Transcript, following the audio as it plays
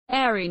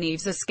Airey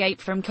Neave's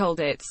escape from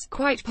Colditz,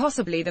 quite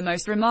possibly the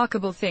most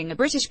remarkable thing a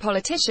British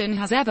politician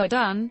has ever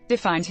done,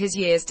 defined his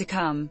years to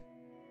come.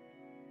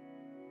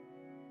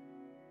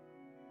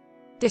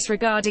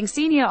 Disregarding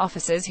senior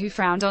officers who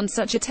frowned on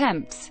such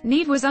attempts,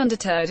 Neave was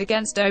undeterred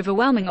against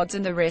overwhelming odds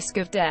and the risk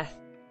of death.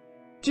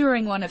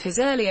 During one of his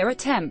earlier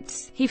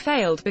attempts, he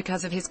failed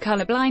because of his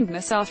color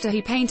blindness after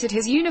he painted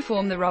his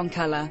uniform the wrong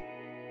color.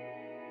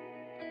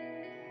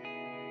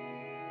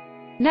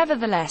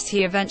 Nevertheless,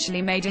 he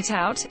eventually made it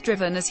out,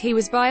 driven as he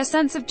was by a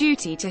sense of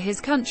duty to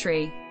his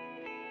country.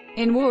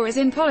 In war as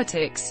in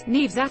politics,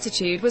 Neave's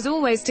attitude was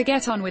always to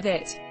get on with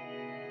it.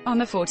 On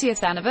the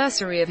 40th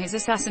anniversary of his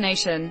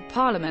assassination,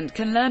 Parliament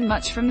can learn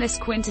much from this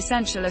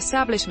quintessential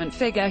establishment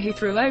figure who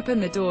threw open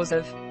the doors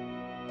of